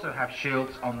combat, they'd also have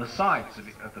shields on the sides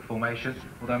of the formation,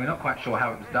 although we're not quite sure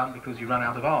how it was done because you run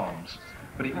out of arms,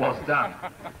 but it was done.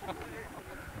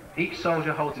 Each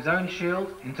soldier holds his own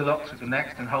shield, interlocks with the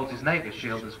next, and holds his neighbour's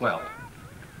shield as well.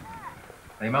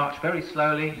 They march very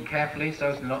slowly and carefully so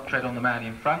as to not tread on the man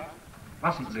in front.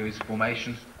 Mustn't lose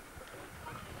formation.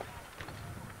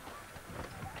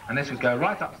 And this would go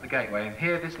right up to the gateway, and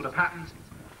here this would have happened.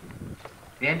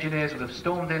 The engineers would have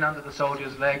stormed in under the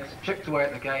soldiers' legs, chipped away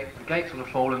at the gates would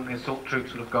have fallen, and the assault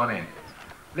troops would have gone in.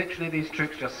 Literally, these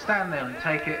troops just stand there and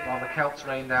take it while the Celts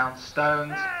rain down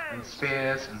stones and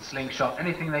spears and slingshot,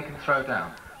 anything they can throw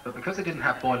down. But because they didn't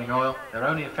have boiling oil, their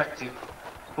only effective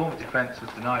form of defence was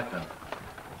denied them.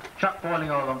 Chuck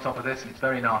boiling oil on top of this and it's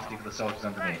very nasty for the soldiers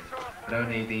underneath. But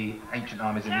only the ancient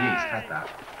armies in the east had that.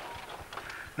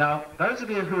 Now, those of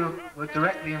you who were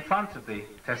directly in front of the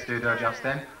testudo just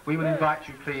then, we would invite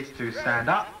you please to stand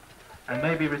up and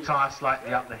maybe retire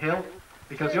slightly up the hill,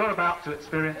 because you're about to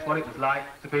experience what it was like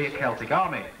to be a Celtic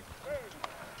army.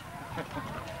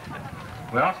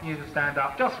 We're asking you to stand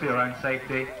up just for your own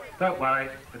safety. Don't worry,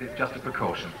 but it's just a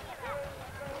precaution.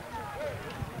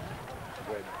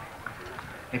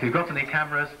 If you've got any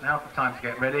cameras, now's the time to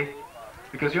get ready,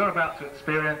 because you're about to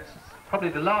experience probably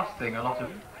the last thing a lot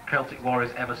of Celtic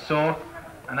warriors ever saw,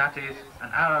 and that is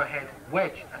an arrowhead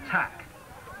wedge attack.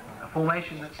 A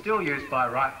formation that's still used by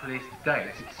riot police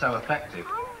today. It's so effective.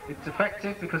 It's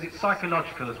effective because it's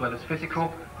psychological as well as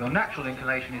physical. Your natural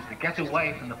inclination is to get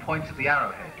away from the point of the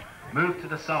arrowhead, move to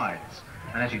the sides,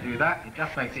 and as you do that, it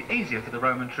just makes it easier for the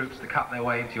Roman troops to cut their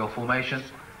way into your formation,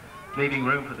 leaving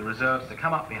room for the reserves to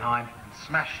come up behind and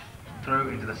smash through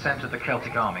into the centre of the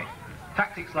Celtic army.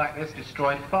 Tactics like this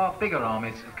destroyed far bigger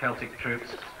armies of Celtic troops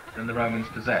than the Romans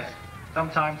possessed.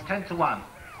 Sometimes 10 to 1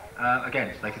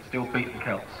 against, they could still beat the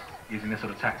Celts using this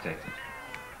sort of tactic.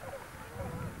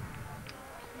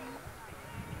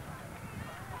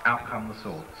 Out come the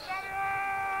swords.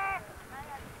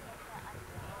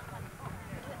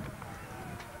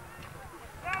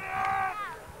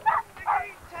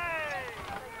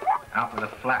 Out with a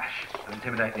flash to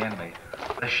intimidate the enemy.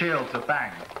 The shields are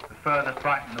banged to further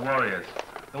frighten the warriors.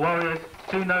 The warriors,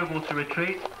 too noble to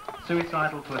retreat,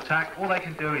 suicidal to attack, all they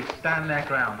can do is stand their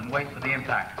ground and wait for the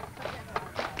impact.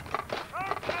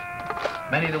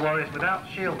 Many of the warriors without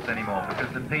shields anymore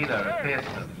because the pedo had pierced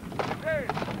them.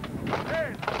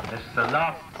 This is the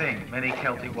last thing many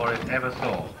Celtic warriors ever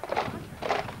saw.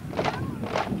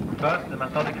 First, the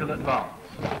methodical advance,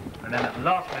 and then at the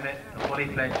last minute, a fully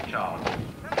fledged charge.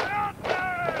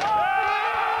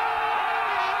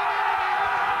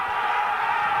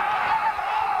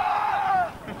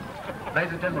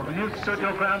 Ladies and gentlemen, will you stood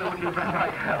your ground or will you run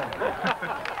like hell?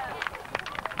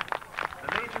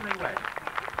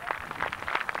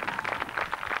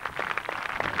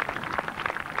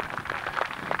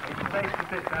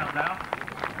 down now.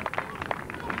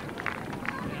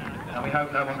 And we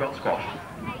hope no one got squashed.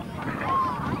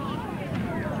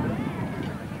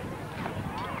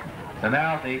 So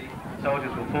now the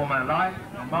soldiers will form a line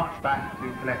and march back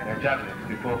to collect their javelins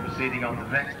before proceeding on to the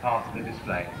next part of the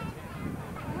display.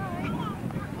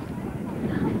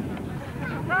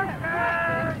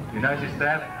 You notice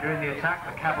there that during the attack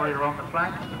the cavalry are on the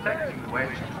flank, protecting the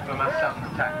wedge from a sudden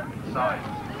attack from the side.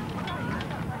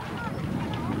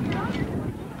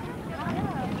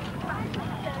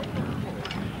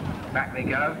 Back they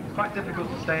go. It's quite difficult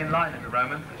to stay in line in the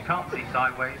Roman, because you can't see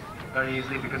sideways very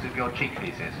easily because of your cheek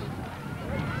pieces.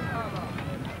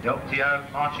 The Octio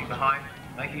marching behind,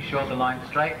 making sure the line's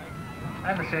straight,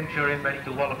 and the Centurion ready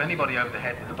to wallop anybody over the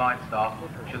head with a vine staff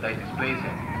should they displease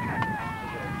him.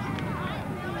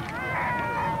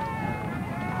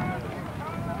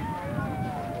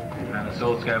 And the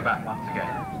swords go back once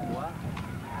again.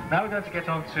 Now we're going to get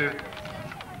on to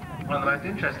one of the most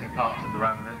interesting parts of the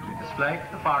Roman military display,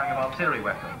 the firing of artillery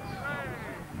weapons.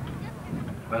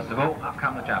 First of all, up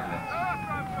come the javelins.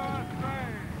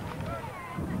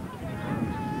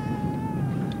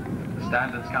 The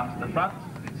standards come to the front,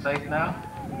 it's safe now.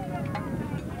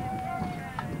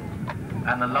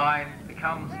 And the line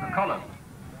becomes a column,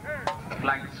 the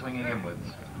flanks swinging inwards.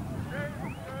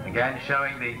 Again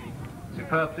showing the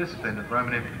superb discipline of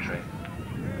Roman infantry.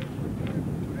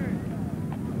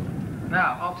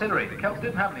 Now, artillery. The Celts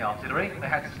didn't have any artillery. They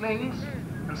had slings,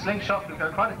 and slingshot could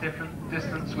go quite a different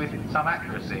distance with some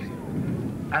accuracy.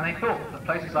 And they thought that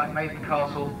places like Maiden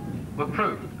Castle were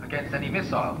proof against any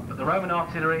missile, but the Roman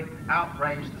artillery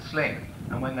outranged the sling,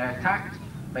 and when they attacked,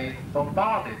 they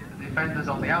bombarded the defenders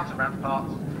on the outer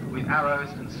ramparts with arrows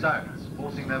and stones,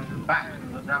 forcing them back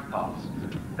from the ramparts.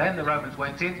 Then the Romans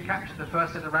went in, captured the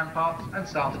first set of ramparts, and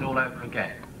started all over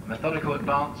again. A methodical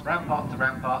advance, rampart to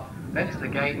rampart, then to the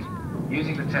gate,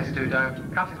 using the testudo,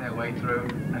 cutting their way through,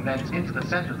 and then into the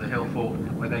centre of the hill fort,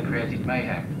 where they created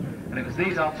mayhem. And it was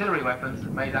these artillery weapons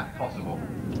that made that possible.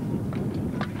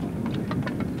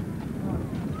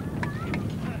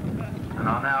 And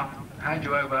I'll now hand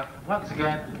you over once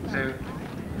again to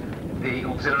the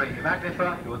auxiliary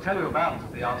magnifer, who will tell you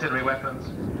about the artillery weapons,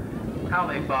 how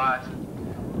they fired,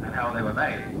 and how they were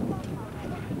made.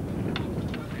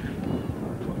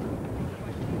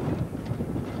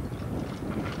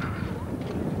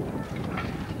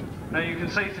 Now you can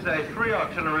see today 3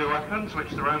 artillery weapons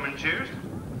which the Romans used,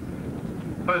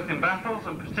 both in battles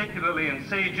and particularly in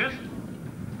sieges,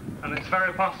 and it's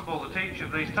very possible that each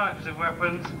of these types of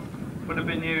weapons would have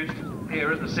been used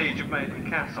here at the siege of Maiden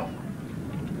Castle.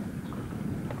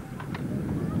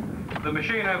 The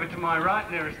machine over to my right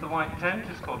nearest the white tent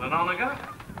is called an onager.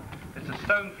 It's a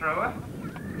stone thrower.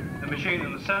 The machine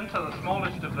in the centre, the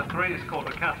smallest of the 3, is called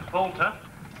a catapulta.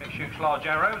 It shoots large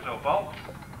arrows or bolts.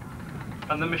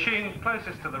 And the machine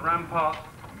closest to the rampart,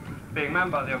 being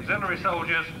manned by the auxiliary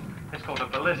soldiers, is called a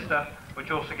ballista,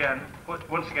 which once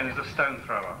again is a stone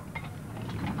thrower.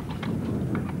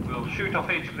 We'll shoot off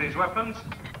each of these weapons,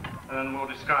 and then we'll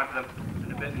describe them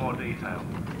in a bit more detail.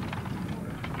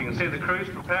 You can see the crews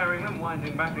preparing them,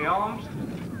 winding back the arms,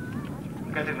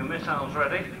 getting the missiles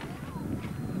ready.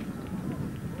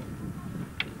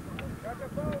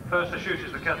 First to shoot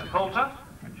is the catapulta,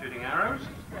 shooting arrows.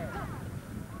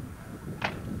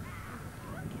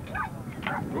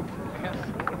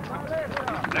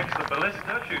 Next the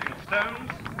ballista, shooting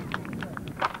stones.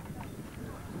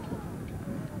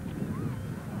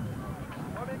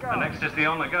 And next is the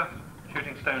onager,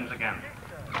 shooting stones again.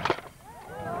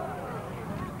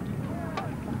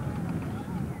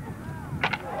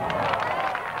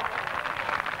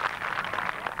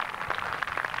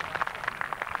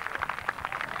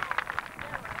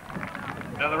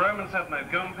 Now the Romans had no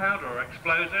gunpowder or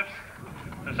explosives,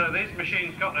 and so these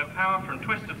machines got their power from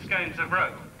twisted skeins of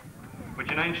rope,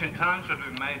 which in ancient times would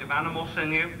have been made of animal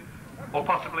sinew or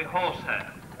possibly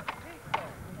horsehair.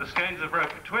 The skeins of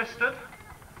rope are twisted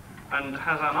and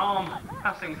has an arm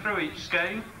passing through each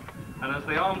skein, and as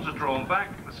the arms are drawn back,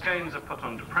 the skeins are put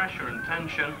under pressure and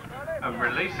tension, and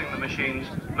releasing the machines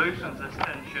loosens this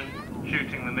tension,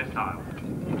 shooting the missile.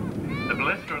 The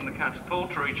ballista and the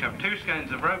catapulta each have 2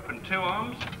 skeins of rope and 2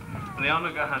 arms, and the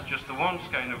onager has just the 1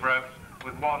 skein of rope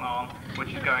with 1 arm,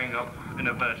 which is going up in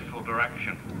a vertical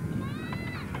direction.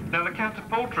 Now the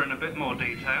catapulta in a bit more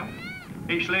detail.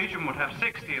 Each legion would have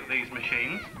 60 of these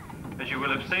machines. As you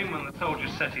will have seen when the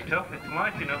soldiers set it up, it's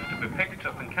light enough to be picked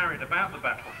up and carried about the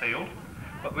battlefield,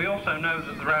 but we also know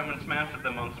that the Romans mounted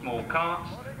them on small carts,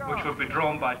 which would be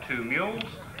drawn by 2 mules,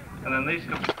 and then these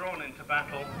could be drawn into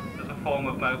battle as a form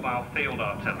of mobile field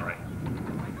artillery.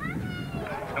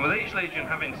 And with each legion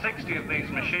having 60 of these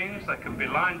machines, they can be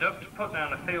lined up to put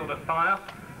down a field of fire,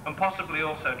 and possibly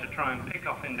also to try and pick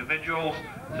off individuals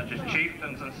such as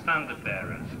chieftains and standard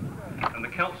bearers. And the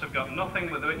Celts have got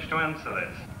nothing with which to answer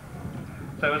this.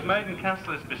 So as Maiden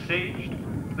Castle is besieged,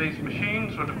 these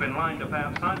machines would have been lined up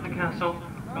outside the castle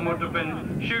and would have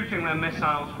been shooting their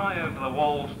missiles high over the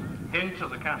walls into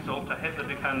the castle to hit the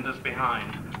defenders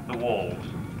behind the walls.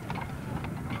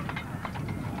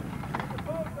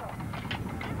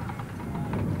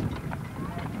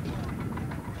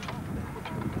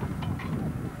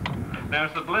 Now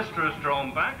as the ballista is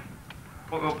drawn back,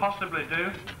 what we'll possibly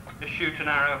do is shoot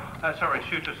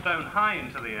a stone high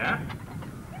into the air.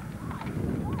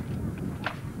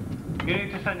 You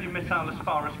need to send your missile as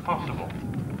far as possible.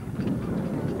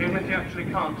 Even if you actually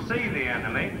can't see the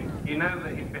enemy, you know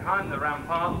that he's behind the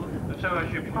rampart, and so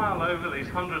as you pile over these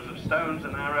hundreds of stones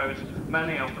and arrows,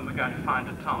 many of them are going to find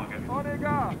a target.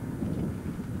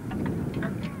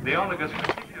 The Onager is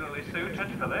particularly suited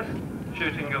for this,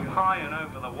 shooting up high and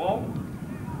over the wall.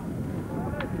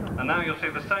 And now you'll see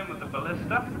the same with the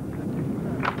ballista.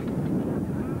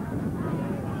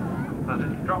 As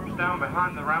it drops down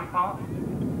behind the rampart.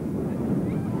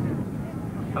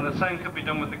 And the same could be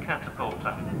done with the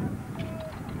catapulta.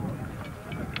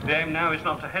 The aim now is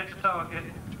not to hit the target,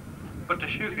 but to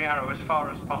shoot the arrow as far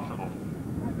as possible.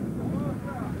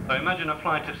 So imagine a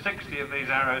flight of 60 of these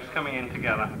arrows coming in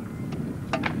together.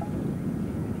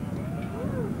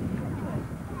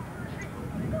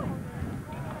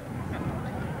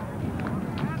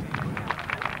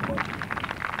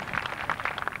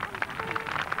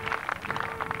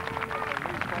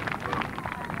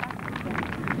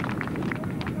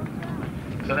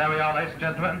 So there we are, ladies and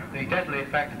gentlemen, the deadly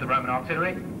effect of the Roman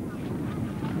artillery.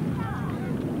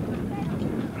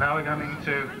 Now we're coming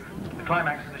to the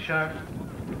climax of the show.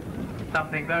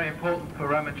 Something very important for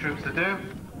Roman troops to do.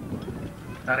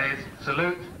 That is,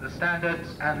 salute the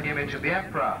standards and the image of the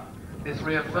Emperor. This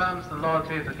reaffirms the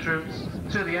loyalty of the troops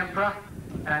to the Emperor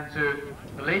and to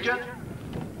the Legion.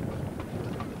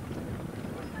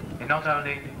 It not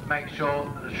only makes sure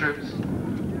that the troops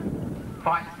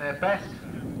fight their best,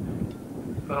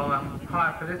 but on a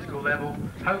higher political level,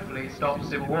 hopefully stops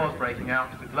civil wars breaking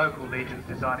out with local legions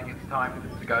deciding it's time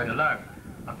to go it alone.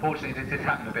 Unfortunately, this did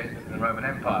happen a bit in the Roman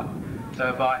Empire.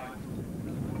 So by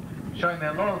showing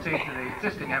their loyalty to the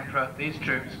existing emperor, these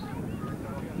troops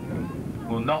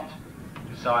will not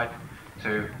decide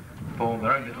to form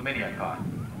their own little mini-empire.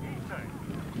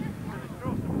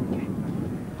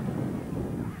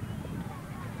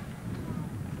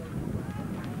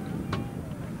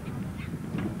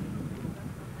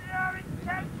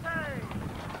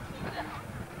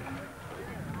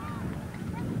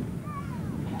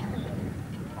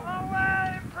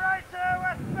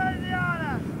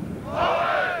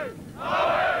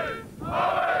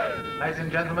 Ladies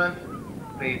and gentlemen,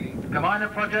 the Ermine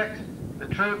project, the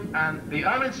troop and the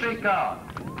Ermine Street Guard.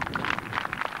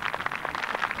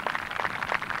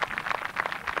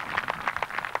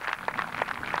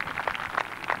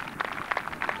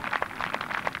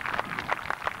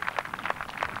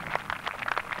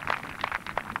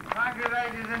 Thank you,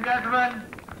 ladies and gentlemen.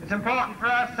 It's important for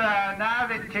us now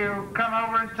that you come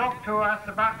over and talk to us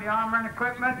about the armour and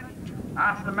equipment,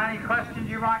 ask the many questions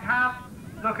you might have,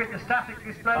 look at the static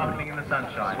display. Sparkling in the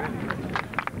sunshine.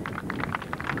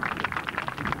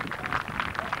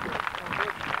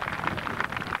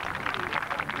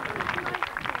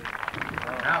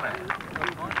 Now then,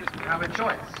 you have a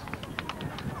choice.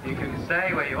 You can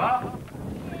stay where you are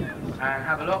and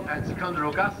have a look at Secunda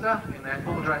Augusta in their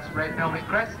full dress red helmet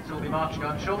crests who will be marching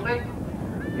on shortly.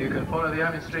 You can follow the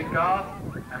Ermine Street Guard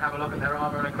and have a look at their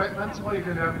armour and equipment, or you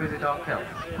can go and visit our Celts.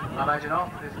 I imagine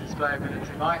after this display of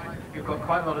military might, you've got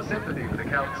quite a lot of sympathy for the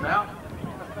Celts now,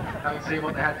 having seen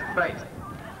what they had to face.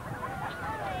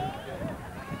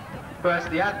 First,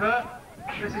 the advert.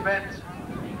 This event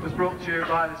was brought to you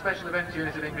by the Special Events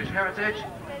Unit of English Heritage.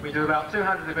 We do about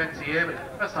 200 events a year, but it's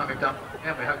the first time we've done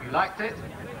it. We hope you liked it.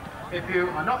 If you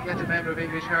are not yet a member of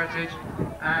English Heritage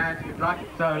and you'd like...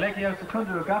 So, Legio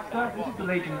Secunda Augusta, this is the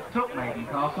legion that took Maiden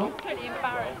Castle.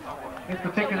 This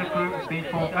particular group has been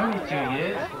formed only 2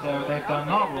 years, so they've done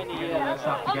marvellous to get all their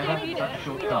stuff together in such a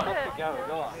short time.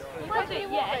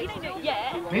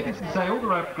 Needless to say, all the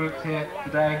rope groups here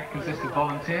today consist of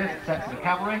volunteers, sets of the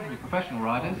cavalry, and professional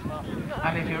riders.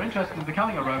 And if you're interested in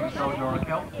becoming a Roman soldier or a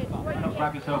Celt, why not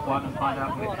grab yourself one and find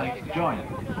out what it takes to join.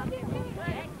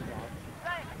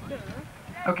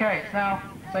 Okay, it's now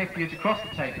safe for you to cross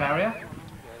the tape barrier.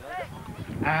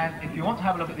 And if you want to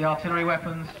have a look at the artillery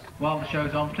weapons while the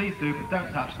show's on, please do, but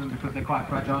don't touch them because they're quite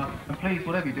fragile. And please,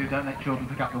 whatever you do, don't let children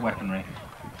pick up the weaponry.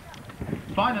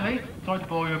 Finally, sorry to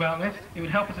bore you about this, it would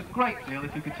help us a great deal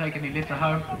if you could take any litter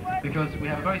home, because we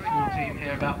have a very small team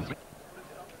here about